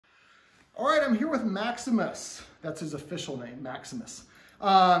All right, I'm here with Maximus. That's his official name, Maximus.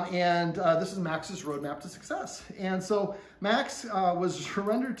 This is Max's roadmap to success. And so Max was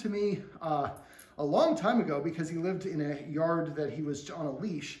surrendered to me a long time ago because he lived in a yard that he was on a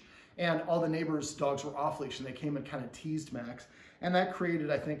leash, and all the neighbors' dogs were off leash, and they came and kind of teased Max. And that created,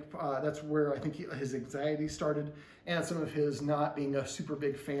 I think, that's where I think his anxiety started, and some of his not being a super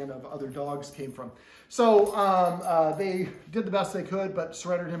big fan of other dogs came from. So they did the best they could, but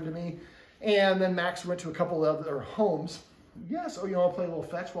surrendered him to me. And then Max went to a couple of other homes. Yes, oh, you want to play a little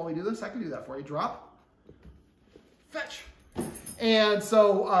fetch while we do this? I can do that for you. Drop. Fetch. And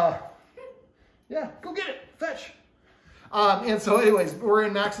so, yeah, go get it. Fetch. And so anyways, we're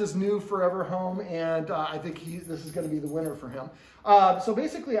in Max's new forever home, and I think this is going to be the winner for him. So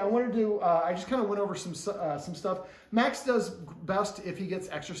basically, I wanted to, I just kind of went over some stuff. Max does best if he gets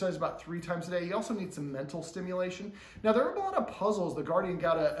exercise about 3 times a day. He also needs some mental stimulation. Now, there are a lot of puzzles. The Guardian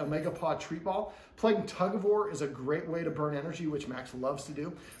got a Mega Paw treat ball. Playing tug of war is a great way to burn energy, which Max loves to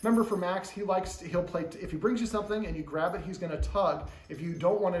do. Remember, for Max, he'll play, if he brings you something and you grab it, he's going to tug. If you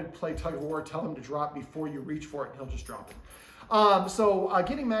don't want to play tug of war, tell him to drop before you reach for it, and he'll just drop it.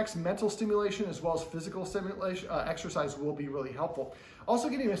 Getting Max mental stimulation as well as physical stimulation, exercise will be really helpful. Also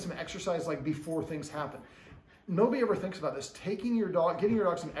getting him some exercise like before things happen. Nobody ever thinks about this. Getting your dog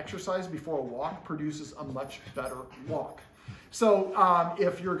some exercise before a walk produces a much better walk. So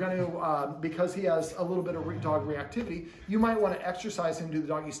if you're going to, because he has a little bit of dog reactivity, you might want to exercise him, do the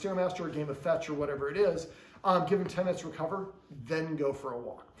doggy stairmaster or a game of fetch or whatever it is, give him 10 minutes to recover, then go for a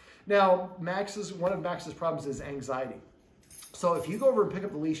walk. Now, one of Max's problems is anxiety. So if you go over and pick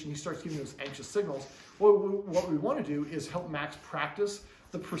up the leash and he starts giving those anxious signals, what we want to do is help Max practice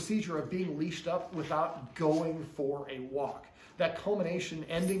the procedure of being leashed up without going for a walk. That culmination,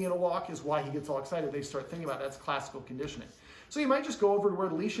 ending in a walk, is why he gets all excited. They start thinking about it. That's classical conditioning. So you might just go over to where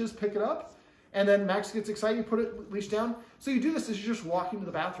the leash is, pick it up, and then Max gets excited, you put it leash down. So you do this as you're just walking to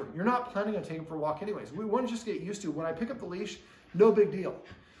the bathroom. You're not planning on taking him for a walk anyways. We want to just get used to, when I pick up the leash, no big deal.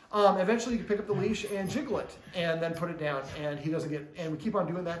 Eventually you can pick up the leash and jiggle it and then put it down, and we keep on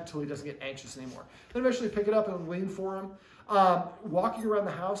doing that until he doesn't get anxious anymore. Then eventually pick it up and lean for him. Walking around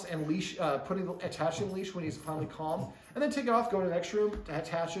the house and attaching the leash when he's finally calm, and then take it off, go to the next room to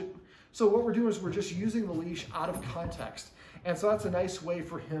attach it. So what we're doing is we're just using the leash out of context. And so that's a nice way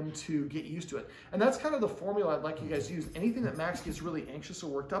for him to get used to it. And that's kind of the formula I'd like you guys to use. Anything that Max gets really anxious or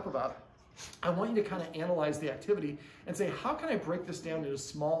worked up about, I want you to kind of analyze the activity and say, how can I break this down into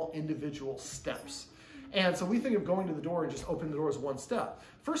small individual steps? And so we think of going to the door and just opening the door as one step.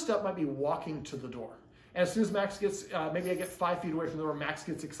 First step might be walking to the door. And as soon as Max gets, maybe I get 5 feet away from the door, Max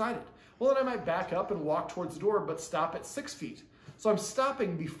gets excited. Well, then I might back up and walk towards the door, but stop at 6 feet. So I'm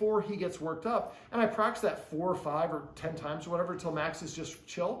stopping before he gets worked up, and I practice that 4 or 5 or 10 times or whatever until Max is just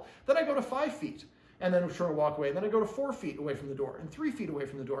chill. Then I go to 5 feet. And then turn and walk away. And then I go to 4 feet away from the door and 3 feet away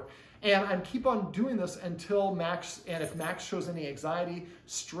from the door. And I keep on doing this until Max, and if Max shows any anxiety,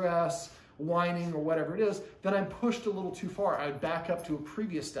 stress, whining, or whatever it is, then I'm pushed a little too far. I back up to a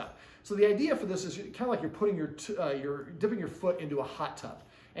previous step. So the idea for this is kind of like you're putting you're dipping your foot into a hot tub.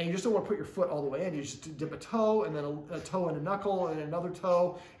 And you just don't want to put your foot all the way in. You just dip a toe, and then a toe and a knuckle, and another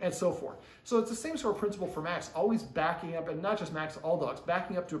toe, and so forth. So it's the same sort of principle for Max, always backing up, and not just Max, all dogs,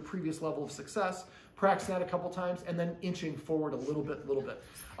 backing up to a previous level of success, practicing that a couple times, and then inching forward a little bit.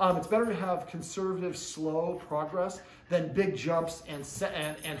 It's better to have conservative, slow progress than big jumps and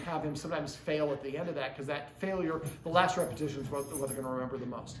have him sometimes fail at the end of that, because that failure, the last repetition is what they're going to remember the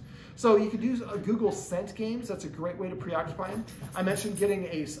most. So you could use Google scent games. That's a great way to preoccupy him. I mentioned getting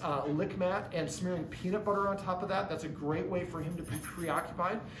a lick mat and smearing peanut butter on top of that. That's a great way for him to be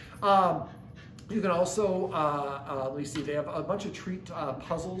preoccupied. You can also, let me see, they have a bunch of treat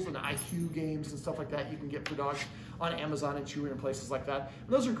puzzles and IQ games and stuff like that you can get for dogs on Amazon and Chewy and places like that. And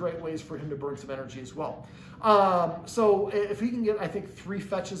those are great ways for him to burn some energy as well. So if he can get, I think, 3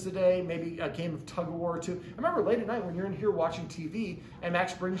 fetches a day, maybe a game of tug of war or 2. I remember late at night when you're in here watching TV and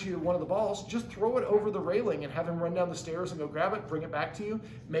Max brings you one of the balls, just throw it over the railing and have him run down the stairs and go grab it, bring it back to you.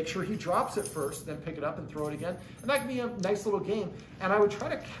 Make sure he drops it first, then pick it up and throw it again. And that can be a nice little game. And I would try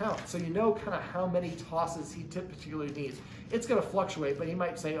to count so you know kind of how many tosses he particularly needs. It's going to fluctuate, but he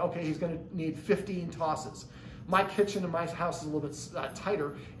might say, okay, he's going to need 15 tosses. My kitchen in my house is a little bit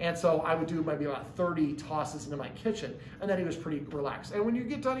tighter, and so I would do maybe about 30 tosses into my kitchen, and then he was pretty relaxed. And when you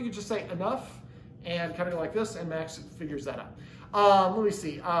get done, you just say enough, and kind of go like this, and Max figures that out. Let me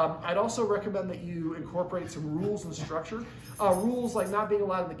see. I'd also recommend that you incorporate some rules and structure. Rules like not being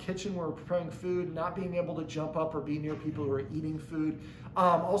allowed in the kitchen when we're preparing food, not being able to jump up or be near people who are eating food.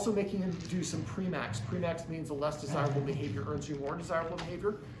 Also making him do some pre-max. Pre-max means a less desirable behavior earns you more desirable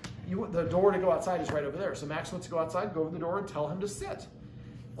behavior. the door to go outside is right over there. So Max wants to go outside, go over the door and tell him to sit.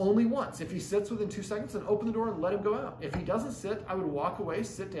 Only once. If he sits within 2 seconds, then open the door and let him go out. If he doesn't sit, I would walk away,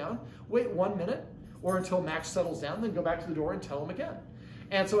 sit down, wait 1 minute or until Max settles down, then go back to the door and tell him again.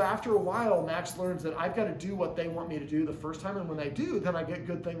 And so after a while, Max learns that I've got to do what they want me to do the first time. And when I do, then I get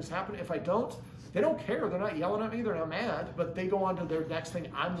good things happen. If I don't, they don't care. They're not yelling at me. They're not mad, but they go on to their next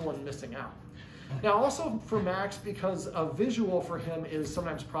thing. I'm the one missing out. Now also for Max, because a visual for him is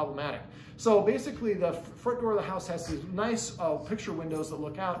sometimes problematic. So basically the front door of the house has these nice picture windows that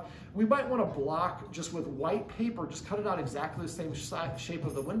look out. We might want to block just with white paper, just cut it out exactly the same shape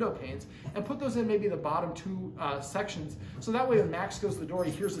of the window panes and put those in maybe the bottom 2 sections. So that way when Max goes to the door,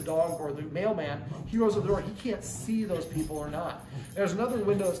 he hears the dog or the mailman, he goes to the door, he can't see those people or not. There's another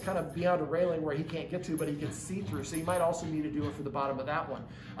window that's kind of beyond a railing where he can't get to, but he can see through. So you might also need to do it for the bottom of that one.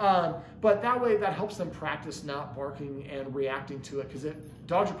 But that way that helps them practice not barking and reacting to it, because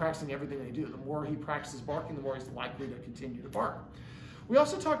dogs are practicing everything they do. The more he practices barking, the more he's likely to continue to bark. We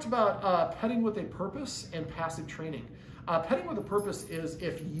also talked about petting with a purpose and passive training. Petting with a purpose is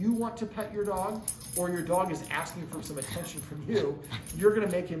if you want to pet your dog or your dog is asking for some attention from you, you're going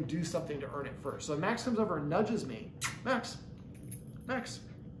to make him do something to earn it first. So Max comes over and nudges me. Max,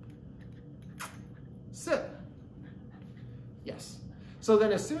 sit. Yes. So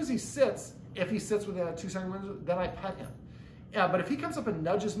then as soon as he sits, if he sits within a 2-second window, then I pet him. But if he comes up and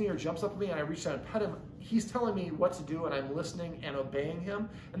nudges me or jumps up at me and I reach down and pet him, he's telling me what to do and I'm listening and obeying him.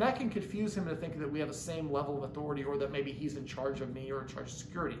 And that can confuse him to think that we have the same level of authority or that maybe he's in charge of me or in charge of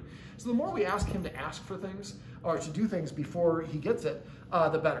security. So the more we ask him to ask for things or to do things before he gets it,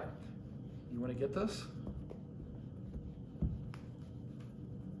 the better. You want to get this?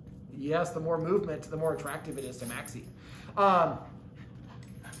 Yes, the more movement, the more attractive it is to Maxie.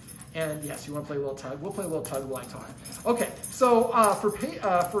 And yes, you want to play a little tug? We'll play a little tug while I talk. Okay, so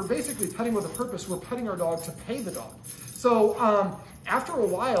for basically petting with a purpose, we're petting our dog to pay the dog. So after a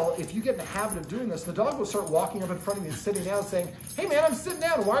while, if you get in the habit of doing this, the dog will start walking up in front of you and sitting down and saying, hey man, I'm sitting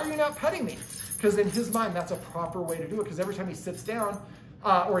down, why are you not petting me? Because in his mind, that's a proper way to do it, because every time he sits down,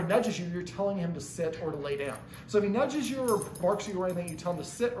 or he nudges you, you're telling him to sit or to lay down. So if he nudges you or barks at you or anything, you tell him to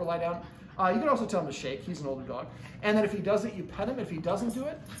sit or lie down. You can also tell him to shake. He's an older dog. And then if he does it, you pet him. If he doesn't do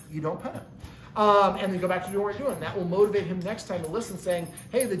it, you don't pet him. And then go back to doing what you're doing. That will motivate him next time to listen, saying,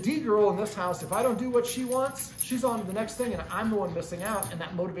 hey, the D girl in this house, if I don't do what she wants, she's on to the next thing, and I'm the one missing out. And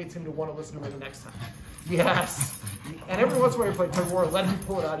that motivates him to want to listen to her the next time. Yes. And every once in a while you play tug of war, let him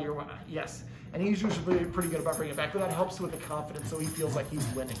pull it out of your yes. And he's usually pretty good about bringing it back, but that helps with the confidence so he feels like he's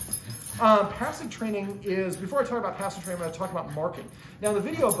winning. Passive training is, before I talk about passive training, I'm going to talk about marking. Now, in the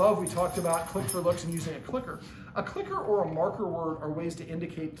video above, we talked about click for looks and using a clicker. A clicker or a marker word are ways to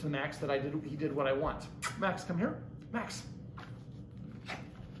indicate to Max that he did what I want. Max, come here. Max.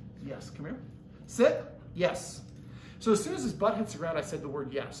 Yes, come here. Sit. Yes. So as soon as his butt hits the ground, I said the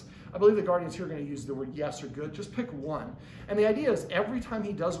word yes. I believe the guardians here are going to use the word yes or good. Just pick one. And the idea is every time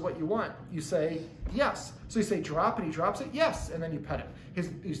he does what you want, you say yes. So you say drop and he drops it, yes, and then you pet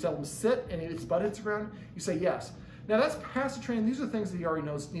him. You tell him sit and his butt hits the ground, you say yes. Now that's passive training. These are things that he already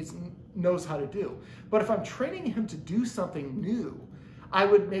knows how to do. But if I'm training him to do something new, I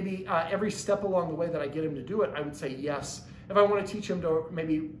would maybe every step along the way that I get him to do it, I would say yes. If I want to teach him to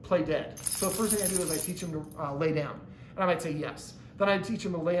maybe play dead. So the first thing I do is I teach him to lay down. And I might say yes. Then I teach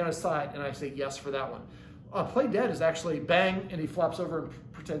him to lay on his side, and I say yes for that one. Play dead is actually bang, and he flops over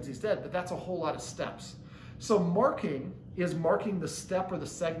and pretends he's dead, but that's a whole lot of steps. So marking is marking the step or the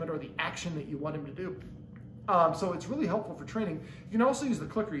segment or the action that you want him to do. So it's really helpful for training. You can also use the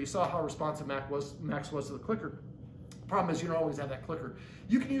clicker. You saw how responsive Max was to the clicker. Problem is you don't always have that clicker.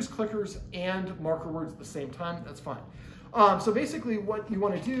 You can use clickers and marker words at the same time. That's fine. So basically what you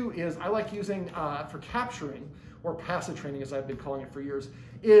want to do is, I like using for capturing, or passive training as I've been calling it for years,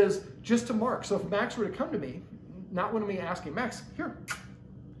 is just to mark. So if Max were to come to me, not when me asking, Max, here.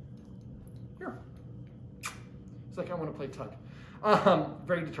 It's like, I want to play tug.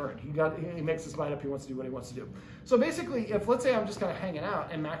 Very determined. He makes his mind up, he wants to do what he wants to do. So basically, if let's say I'm just kind of hanging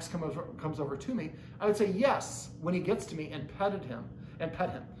out and Max comes over to me, I would say yes when he gets to me and pet him.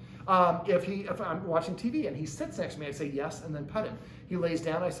 If I'm watching TV and he sits next to me, I say yes and then pet him. He lays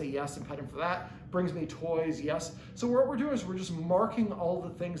down, I say yes and pet him for that. Brings me toys, yes. So what we're doing is we're just marking all the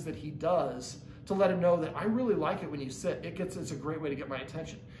things that he does to let him know that I really like it when you sit. It's a great way to get my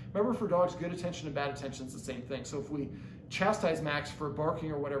attention. Remember, for dogs, good attention and bad attention is the same thing. So if we chastise Max for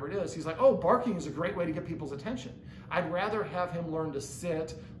barking or whatever it is, he's like, oh, barking is a great way to get people's attention. I'd rather have him learn to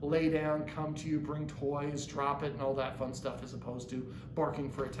sit, lay down, come to you, bring toys, drop it, and all that fun stuff as opposed to barking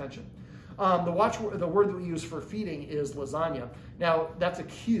for attention. The word that we use for feeding is lasagna. Now, that's a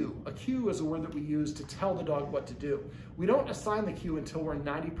cue. A cue is a word that we use to tell the dog what to do. We don't assign the cue until we're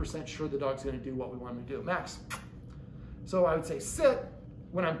 90% sure the dog's going to do what we want him to do. Max. So I would say sit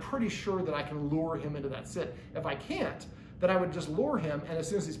when I'm pretty sure that I can lure him into that sit. If I can't, then I would just lure him, and as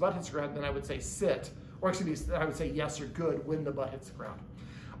soon as his butt hits the ground, then I would say sit. Or excuse me, I would say yes or good when the butt hits the ground.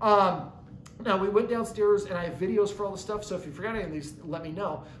 Now, we went downstairs, and I have videos for all this stuff, so if you forgot any of these, let me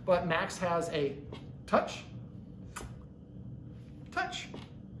know. But Max has a touch, touch,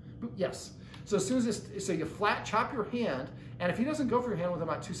 yes. So as soon as so you flat chop your hand, and if he doesn't go for your hand within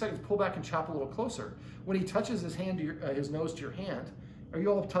about 2 seconds, pull back and chop a little closer. When he touches his hand to his nose to your hand, are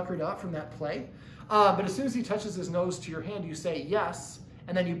you all tuckered up from that play? But as soon as he touches his nose to your hand, you say yes,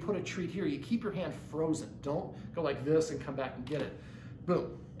 and then you put a treat here. You keep your hand frozen. Don't go like this and come back and get it.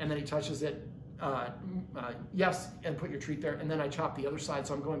 Boom. And then he touches it, yes, and put your treat there. And then I chop the other side,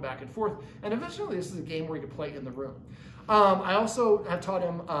 so I'm going back and forth. And eventually, this is a game where you can play in the room. I also have taught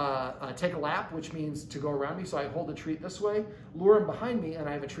him take a lap, which means to go around me. So I hold the treat this way, lure him behind me, and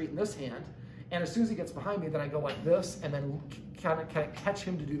I have a treat in this hand. And as soon as he gets behind me, then I go like this, and then kind of catch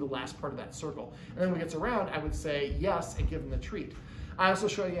him to do the last part of that circle. And then when he gets around, I would say yes and give him the treat. I also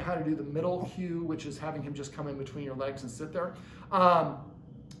show you how to do the middle cue, which is having him just come in between your legs and sit there.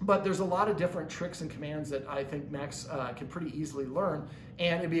 But there's a lot of different tricks and commands that I think Max can pretty easily learn,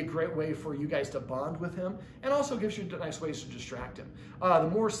 and it'd be a great way for you guys to bond with him, and also gives you nice ways to distract him. The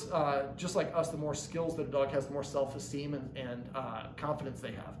more, just like us, the more skills that a dog has, the more self-esteem and confidence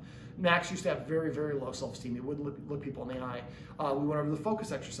they have. Max used to have very, very low self-esteem. He wouldn't look people in the eye. We went over the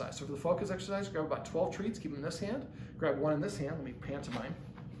focus exercise. So for the focus exercise, grab about 12 treats, keep them in this hand, grab one in this hand, let me pantomime.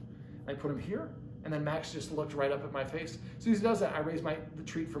 I put him here. And then Max just looked right up at my face. As soon as he does that, I raise the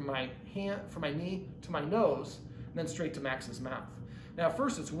treat from my hand, from my knee to my nose, and then straight to Max's mouth. Now, at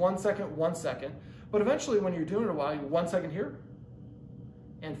first it's 1 second, 1 second, but eventually when you're doing it a while, 1 second here,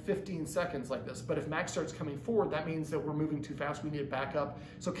 and 15 seconds like this. But if Max starts coming forward, that means that we're moving too fast. We need to back up.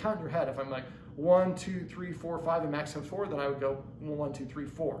 So count in your head. If I'm like 1, 2, 3, 4, 5, and Max comes forward, then I would go 1, 2, 3,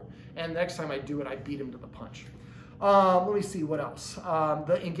 4. And next time I do it, I beat him to the punch. Let me see what else.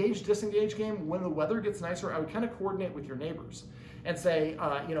 The engage disengage game, when the weather gets nicer, I would kind of coordinate with your neighbors and say,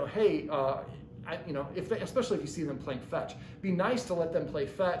 hey, especially if you see them playing fetch, be nice to let them play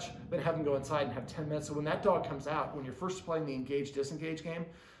fetch, then have them go inside and have 10 minutes. So when that dog comes out, when you're first playing the engage disengage game,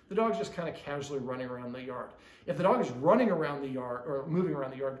 the dog's just kind of casually running around the yard. If the dog is running around the yard or moving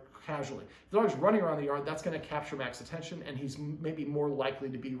around the yard casually, if the dog is running around the yard, that's going to capture Max's attention, and he's maybe more likely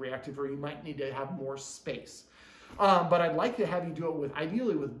to be reactive, or you might need to have more space. But I'd like to have you do it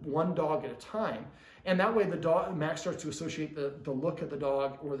ideally with one dog at a time. And that way Max starts to associate the look at the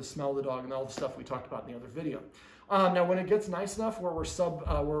dog or the smell of the dog and all the stuff we talked about in the other video. Now, when it gets nice enough where we're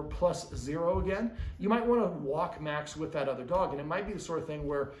 +0 again, you might want to walk Max with that other dog. And it might be the sort of thing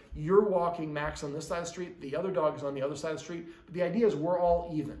where you're walking Max on this side of the street, the other dog is on the other side of the street. But the idea is we're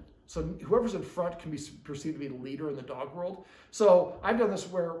all even. So whoever's in front can be perceived to be the leader in the dog world. So I've done this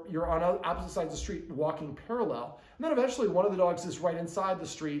where you're on opposite sides of the street walking parallel, and then eventually one of the dogs is right inside the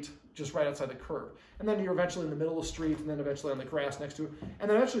street, just right outside the curb. And then you're eventually in the middle of the street, and then eventually on the grass next to it. And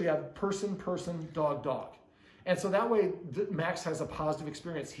then eventually you have person, person, dog, dog. And so that way Max has a positive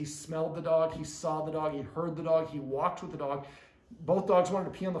experience. He smelled the dog, he saw the dog, he heard the dog, he walked with the dog. Both dogs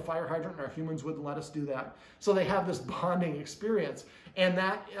wanted to pee on the fire hydrant, and our humans wouldn't let us do that. So they have this bonding experience. And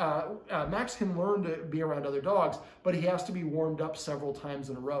that Max can learn to be around other dogs, but he has to be warmed up several times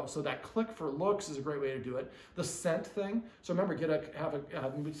in a row. So that click for looks is a great way to do it. The scent thing. So remember,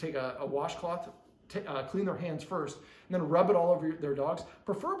 take a washcloth, clean their hands first, and then rub it all over their dogs,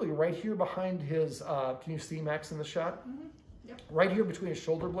 preferably right here behind his. Can you see Max in the shot? Mm-hmm. Yep. Right here between his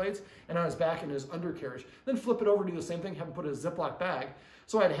shoulder blades and on his back and his undercarriage. Then flip it over, do the same thing, have him put in a Ziploc bag.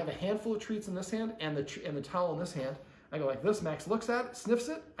 So I'd have a handful of treats in this hand and the towel in this hand. I go like this, Max looks at it, sniffs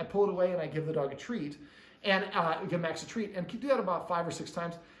it, I pull it away, and I give the dog a treat, and give Max a treat, and do that about 5 or 6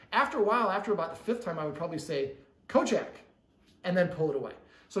 times. After a while, after about the 5th time, I would probably say, Kojak, and then pull it away.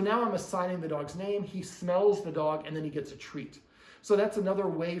 So now I'm assigning the dog's name, he smells the dog, and then he gets a treat. So that's another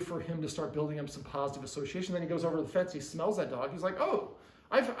way for him to start building up some positive association. Then he goes over to the fence, he smells that dog, he's like, oh,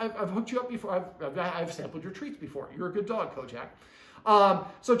 I've hooked you up before, I've sampled your treats before, you're a good dog, Kojak.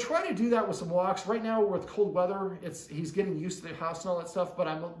 So try to do that with some walks. Right now with cold weather, he's getting used to the house and all that stuff,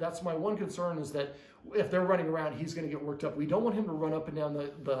 but that's my one concern is that if they're running around, he's going to get worked up. We don't want him to run up and down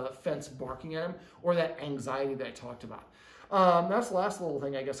the fence barking at him, or that anxiety that I talked about. That's the last little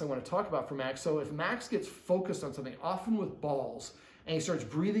thing I guess I want to talk about for Max. So if Max gets focused on something, often with balls, and he starts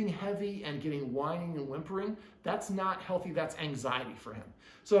breathing heavy and getting whining and whimpering, that's not healthy. That's anxiety for him.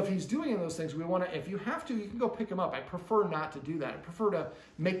 So if he's doing those things, we want to, if you have to, you can go pick him up. I prefer not to do that. I prefer to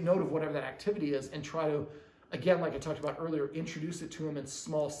make note of whatever that activity is and try to, again, like I talked about earlier, introduce it to him in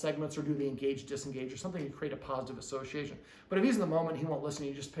small segments or do the engage, disengage or something to create a positive association. But if he's in the moment, he won't listen.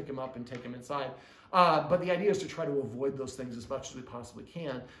 You just pick him up and take him inside. But the idea is to try to avoid those things as much as we possibly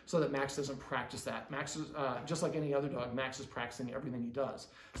can so that Max doesn't practice that. Max is, just like any other dog, Max is practicing everything he does.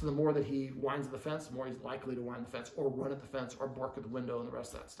 So the more that he whines at the fence, the more he's likely to whine the fence or run at the fence or bark at the window and the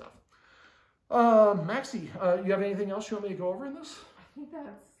rest of that stuff. Maxie, you have anything else you want me to go over in this? I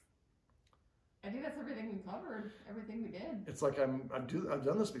think that's everything we covered, everything we did. It's like I've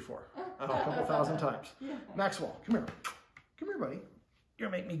done this before a couple 1,000 times. Yeah. Maxwell, come here. Come here, buddy. You're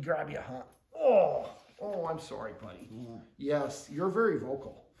gonna make me grab you, huh? Oh, I'm sorry, buddy. Yeah. Yes, you're very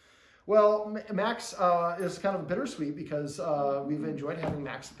vocal. Well, Max is kind of bittersweet because we've enjoyed having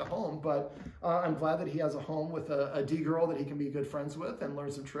Max at the home, but I'm glad that he has a home with a D girl that he can be good friends with and learn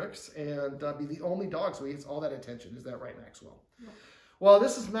some tricks and be the only dog, so he gets all that attention. Is that right, Maxwell? Yeah. Well,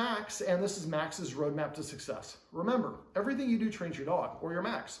 this is Max, and this is Max's roadmap to success. Remember, everything you do trains your dog or your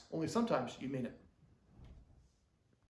Max, only sometimes you mean it.